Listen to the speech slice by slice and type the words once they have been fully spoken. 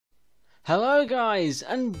Hello guys,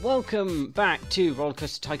 and welcome back to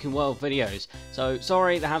RollerCoaster Tycoon World videos. So,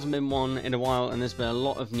 sorry there hasn't been one in a while and there's been a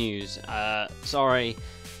lot of news. Sorry,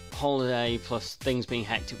 holiday plus things being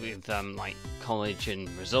hectic with like college and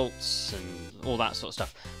results and all that sort of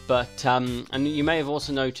stuff. But, and you may have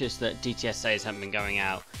also noticed that DTSAs haven't been going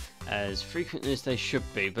out as frequently as they should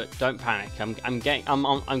be, but don't panic, I'm getting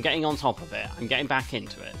on top of it, I'm getting back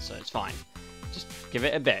into it, so it's fine. Just give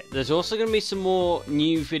it a bit. There's also going to be some more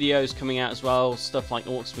new videos coming out as well, stuff like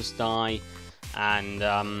Orcs Must Die, and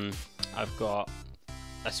I've got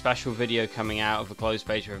a special video coming out of a closed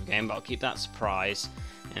beta of a game, but I'll keep that surprise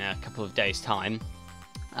in a couple of days' time.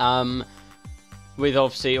 With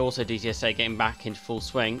obviously also DTSA getting back into full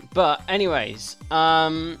swing. But anyways,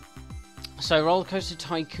 so RollerCoaster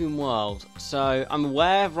Tycoon World. So I'm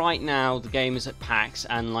aware right now the game is at PAX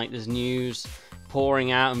and like there's news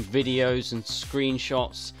pouring out and videos and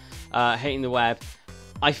screenshots hitting the web.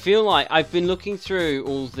 I feel like I've been looking through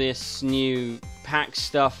all this new PAX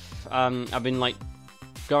stuff. I've been like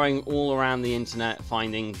going all around the internet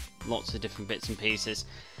finding lots of different bits and pieces.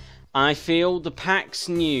 I feel the PAX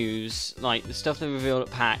news, like the stuff they revealed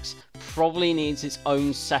at PAX, probably needs its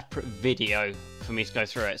own separate video for me to go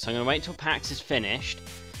through it. So I'm going to wait till PAX is finished,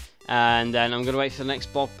 and then I'm going to wait for the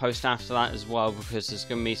next blog post after that as well, because there's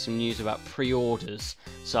going to be some news about pre-orders.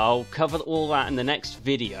 So I'll cover all that in the next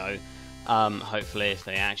video, hopefully, if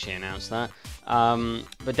they actually announce that.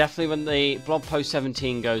 But definitely when the blog post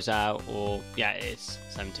 17 goes out, or yeah, it is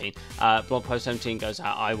 17, blog post 17 goes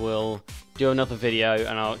out, I will do another video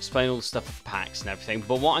and I'll explain all the stuff of PAX and everything.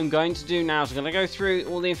 But what I'm going to do now is I'm going to go through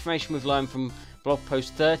all the information we've learned from blog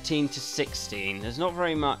post 13 to 16. There's not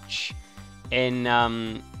very much in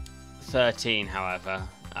 13, however,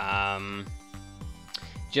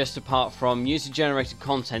 just apart from user-generated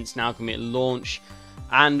content's now going to be at launch,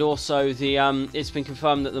 and also the it's been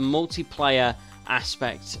confirmed that the multiplayer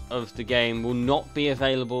aspect of the game will not be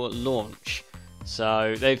available at launch.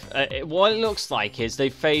 So they've what it looks like is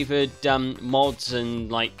they've favoured mods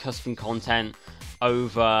and like custom content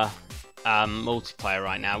over multiplayer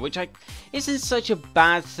right now, which isn't such a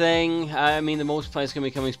bad thing. I mean, the multiplayer is going to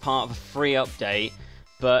be coming as part of a free update.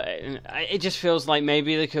 But it just feels like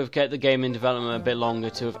maybe they could have kept the game in development a bit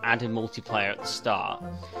longer to have added multiplayer at the start.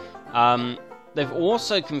 They've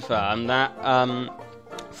also confirmed that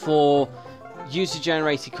for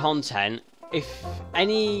user-generated content, if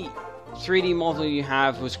any 3D model you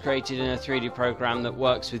have was created in a 3D program that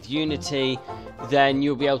works with Unity, then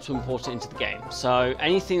you'll be able to import it into the game. So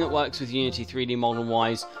anything that works with Unity 3D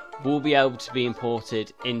model-wise will be able to be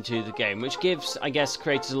imported into the game, which gives, I guess,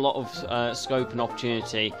 creators a lot of scope and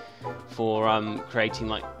opportunity for creating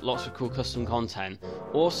like lots of cool custom content.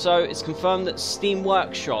 Also, it's confirmed that Steam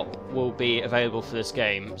Workshop will be available for this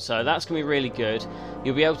game, so that's going to be really good.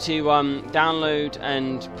 You'll be able to download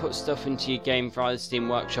and put stuff into your game via the Steam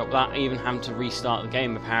Workshop without even having to restart the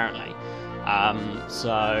game, apparently.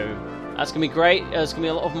 So that's going to be great. There's going to be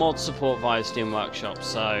a lot of mod support via Steam Workshop,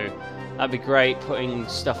 so that'd be great putting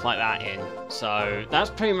stuff like that in. So that's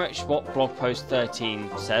pretty much what blog post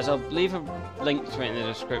 13 says. I'll leave a link to it in the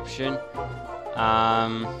description.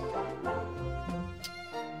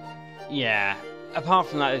 Yeah, apart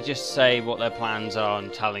from that, they just say what their plans are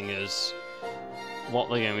and telling us what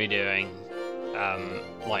they're going to be doing,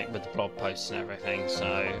 like with the blog posts and everything,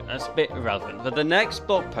 so that's a bit irrelevant. But the next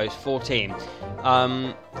blog post, 14,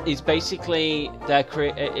 is basically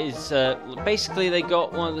basically they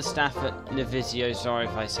got one of the staff at Navisio, sorry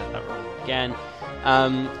if I said that wrong again,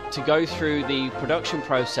 to go through the production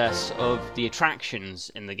process of the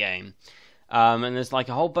attractions in the game. And there's like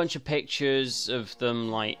a whole bunch of pictures of them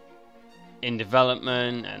like in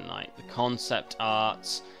development and like the concept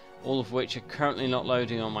arts, all of which are currently not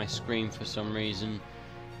loading on my screen for some reason.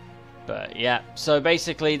 But yeah, so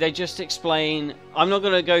basically they just explain, I'm not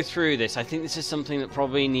going to go through this, I think this is something that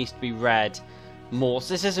probably needs to be read more.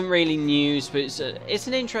 So this isn't really news, but it's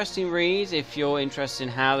an interesting read if you're interested in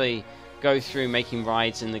how they go through making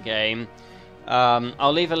rides in the game.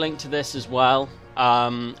 I'll leave a link to this as well.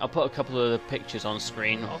 I'll put a couple of the pictures on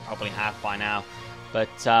screen, I'll probably have by now. But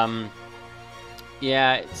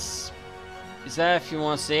yeah, it's there if you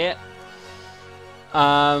want to see it.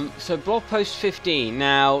 So blog post 15.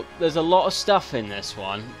 Now there's a lot of stuff in this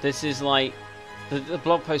one. This is like the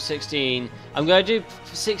blog post 16. I'm going to do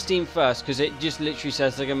 16 first because it just literally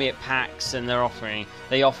says they're going to be at PAX and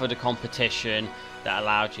they offered a competition that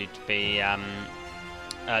allowed you to be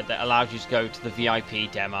that allowed you to go to the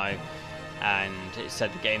VIP demo, and it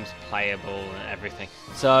said the game's playable and everything.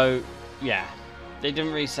 So yeah, they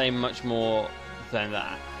didn't really say much more than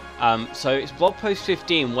that. So it's blog post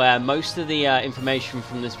 15 where most of the information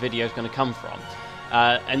from this video is going to come from.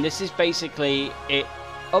 And this is basically, it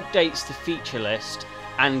updates the feature list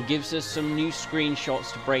and gives us some new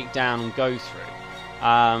screenshots to break down and go through.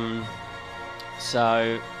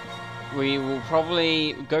 So we will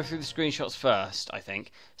probably go through the screenshots first, I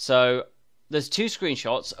think. So there's two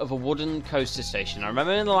screenshots of a wooden coaster station. I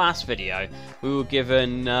remember in the last video we were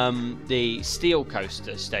given the steel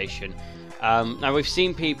coaster station. Now we've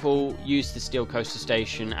seen people use the steel coaster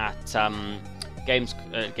station at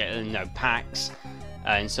PAX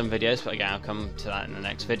in some videos, but again I'll come to that in the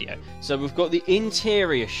next video. So we've got the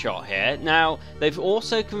interior shot here. Now they've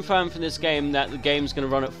also confirmed for this game that the game's going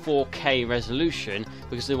to run at 4K resolution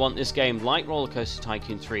because they want this game, like RollerCoaster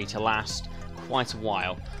Tycoon 3, to last quite a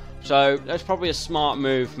while. So that's probably a smart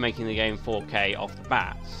move, making the game 4K off the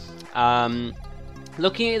bat.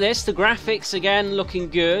 Looking at this, the graphics again looking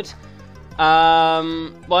good.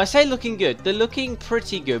 Well, I say looking good, they're looking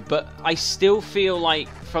pretty good, but I still feel like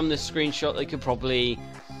from the screenshot they could probably,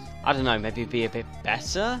 I don't know, maybe be a bit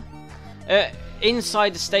better.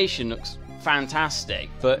 Inside the station looks fantastic,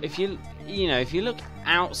 but if you look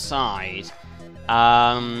outside,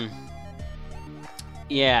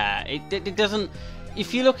 yeah, it doesn't.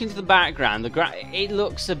 If you look into the background, it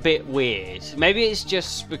looks a bit weird. Maybe it's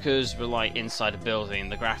just because we're like inside a building,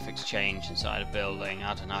 the graphics change inside a building,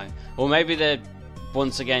 I don't know. Or maybe they're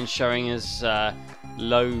once again showing us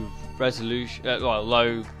low resolution,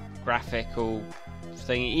 low graphical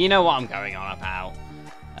thing. You know what I'm going on about.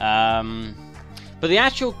 But the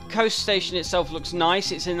actual coast station itself looks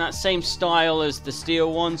nice. It's in that same style as the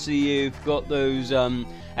steel one, so you've got those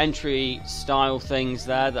entry style things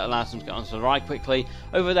there that allows them to get onto the ride quickly.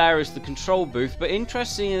 Over there is the control booth, but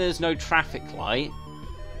interestingly there's no traffic light.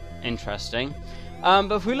 Interesting.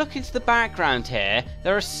 But if we look into the background here,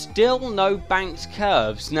 there are still no banked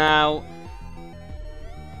curves. Now,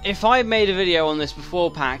 if I had made a video on this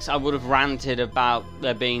before PAX, I would have ranted about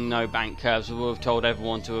there being no banked curves. I would have told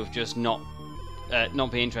everyone to have just not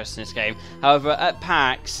be interested in this game. However, at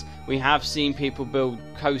PAX we have seen people build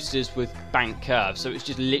coasters with bank curves, so it's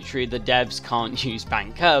just literally the devs can't use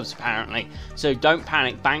bank curves apparently. So don't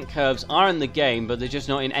panic, bank curves are in the game, but they're just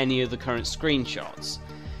not in any of the current screenshots,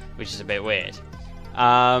 which is a bit weird.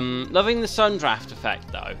 Loving the sun draft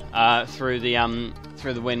effect though, through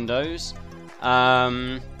the windows.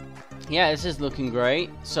 Yeah, this is looking great.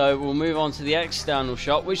 So we'll move on to the external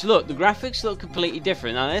shot, which, look, the graphics look completely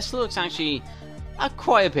different. Now this looks actually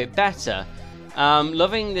quite a bit better.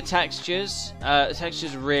 Loving the textures. The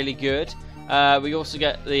textures are really good. We also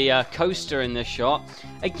get the coaster in this shot.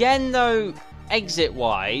 Again though, exit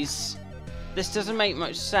wise, this doesn't make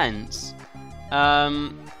much sense.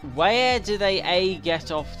 Where do they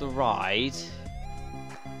get off the ride?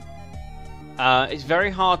 It's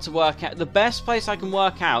very hard to work out. The best place I can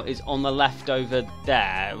work out is on the left over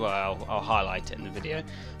there. Well, I'll highlight it in the video,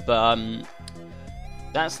 but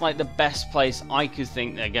that's like the best place I could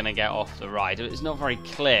think they're going to get off the ride. It's not very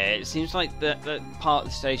clear. It seems like the part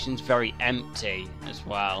of the station's very empty as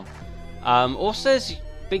well. Also, there's a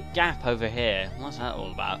big gap over here. What's that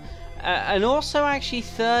all about? And also, actually,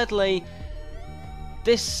 thirdly,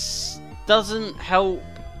 this doesn't help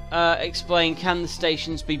explain, can the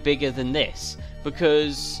stations be bigger than this?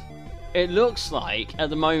 Because it looks like, at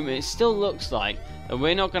the moment, it still looks like that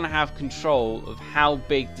we're not going to have control of how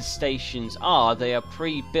big the stations are. They are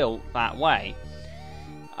pre-built that way.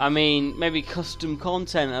 I mean, maybe custom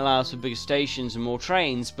content allows for bigger stations and more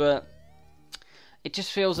trains, but it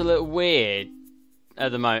just feels a little weird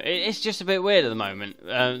at the moment. It's just a bit weird at the moment.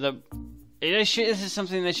 This is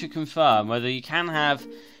something they should confirm, whether you can have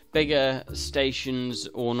bigger stations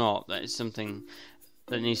or not. That is something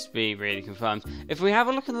that needs to be really confirmed. If we have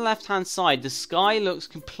a look on the left hand side, the sky looks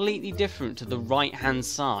completely different to the right hand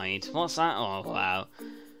side. What's that all about?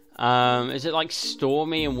 Is it like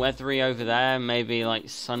stormy and weathery over there, maybe like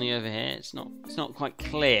sunny over here? It's not quite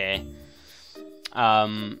clear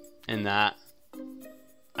in that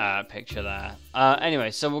picture there.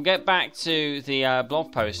 Anyway, so we'll get back to the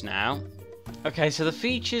blog post now. Okay, so the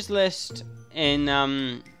features list in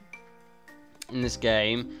this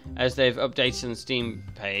game, as they've updated on the Steam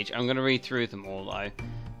page. I'm going to read through them all though,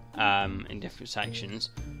 in different sections.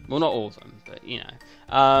 Well, not all of them, but you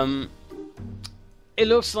know. It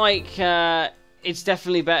looks like it's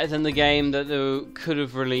definitely better than the game that they could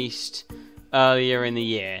have released earlier in the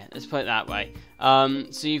year. Let's put it that way.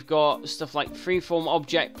 So you've got stuff like freeform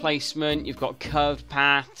object placement, you've got curved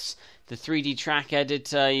paths, the 3D track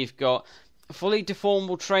editor, you've got fully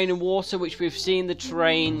deformable terrain and water, which we've seen the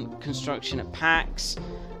terrain construction at PAX.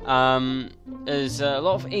 There's a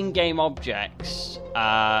lot of in-game objects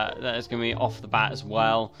that is going to be off the bat as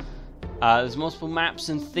well. There's multiple maps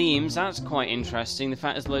and themes. That's quite interesting. The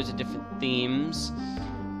fact there's loads of different themes.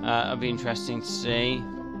 That'll be interesting to see.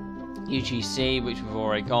 UGC, which we've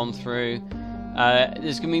already gone through.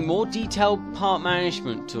 There's going to be more detailed part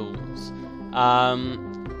management tools.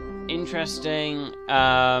 Interesting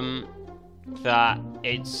that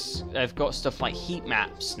they've got stuff like heat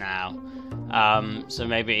maps now. So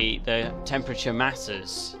maybe the temperature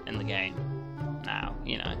matters in the game now,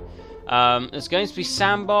 you know. There's going to be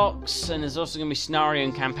sandbox, and there's also going to be scenario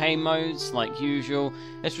and campaign modes, like usual.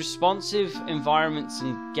 There's responsive environments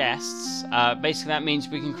and guests. Basically, that means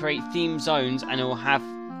we can create theme zones, and it'll have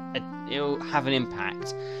an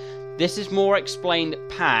impact. This is more explained at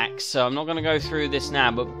PAX, so I'm not going to go through this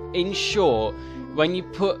now. But in short, when you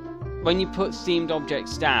put themed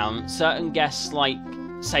objects down, certain guests like,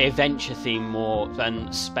 say, adventure theme more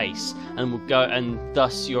than space, and will go, and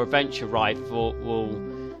thus your adventure ride will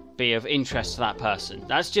be of interest to that person.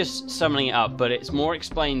 That's just summing it up, but it's more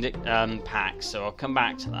explained at PAX, so I'll come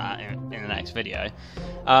back to that in the next video.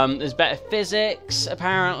 There's better physics,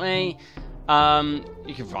 apparently.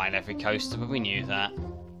 You can ride every coaster, but we knew that.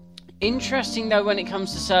 Interesting, though, when it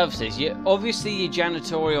comes to services, obviously your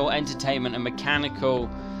janitorial, entertainment, and mechanical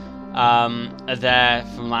are there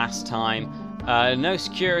from last time. No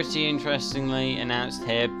security, interestingly, announced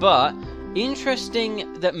here, but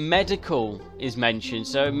interesting that medical is mentioned,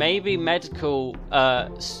 so maybe medical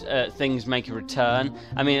things make a return.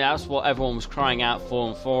 I mean, that's what everyone was crying out for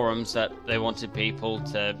in forums, that they wanted people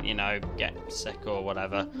to, you know, get sick or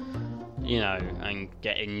whatever, you know, and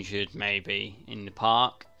get injured maybe in the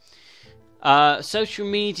park. Social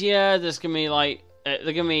media, there's gonna be like,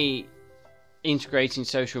 they're gonna be integrating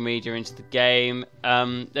social media into the game.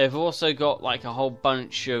 They've also got like a whole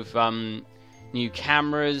bunch of new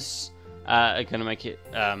cameras. Are going to make it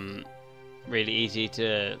really easy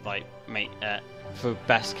to like make for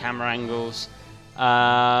best camera angles.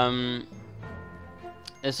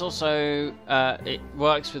 It's also it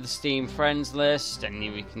works with the Steam Friends list, and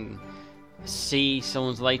we can see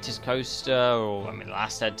someone's latest coaster, or I mean,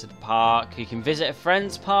 last head to the park. You can visit a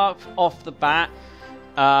friend's park off the bat.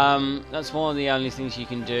 That's one of the only things you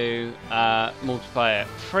can do. Multiplayer,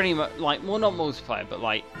 pretty much, like, well, not multiplayer, but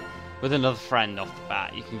like with another friend off the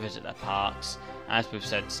bat, you can visit their parks. As we've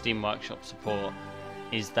said, Steam Workshop support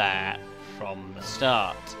is there from the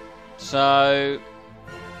start. So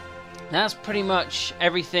that's pretty much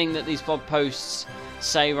everything that these blog posts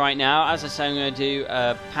say right now. As I say, I'm going to do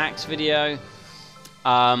a PAX video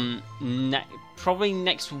probably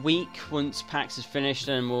next week once PAX is finished,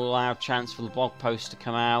 and we'll allow a chance for the blog post to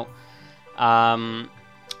come out.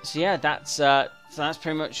 So yeah, that's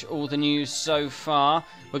pretty much all the news so far.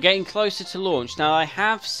 We're getting closer to launch. Now, I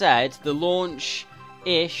have said the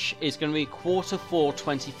launch-ish is going to be Q4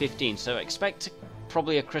 2015, so expect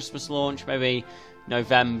probably a Christmas launch, maybe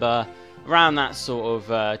November, around that sort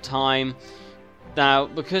of time. Now,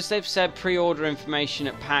 because they've said pre-order information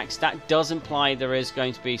at PAX, that does imply there is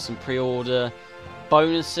going to be some pre-order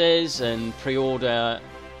bonuses and pre-order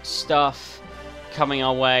stuff coming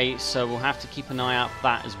our way, so we'll have to keep an eye out for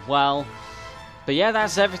that as well. But yeah,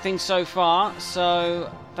 that's everything so far,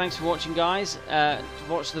 so thanks for watching, guys.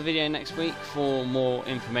 Watch the video next week for more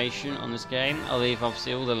information on this game. I'll leave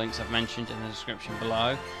obviously all the links I've mentioned in the description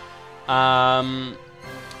below. And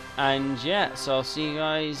yeah, so I'll see you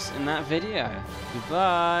guys in that video.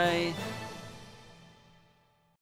 Goodbye.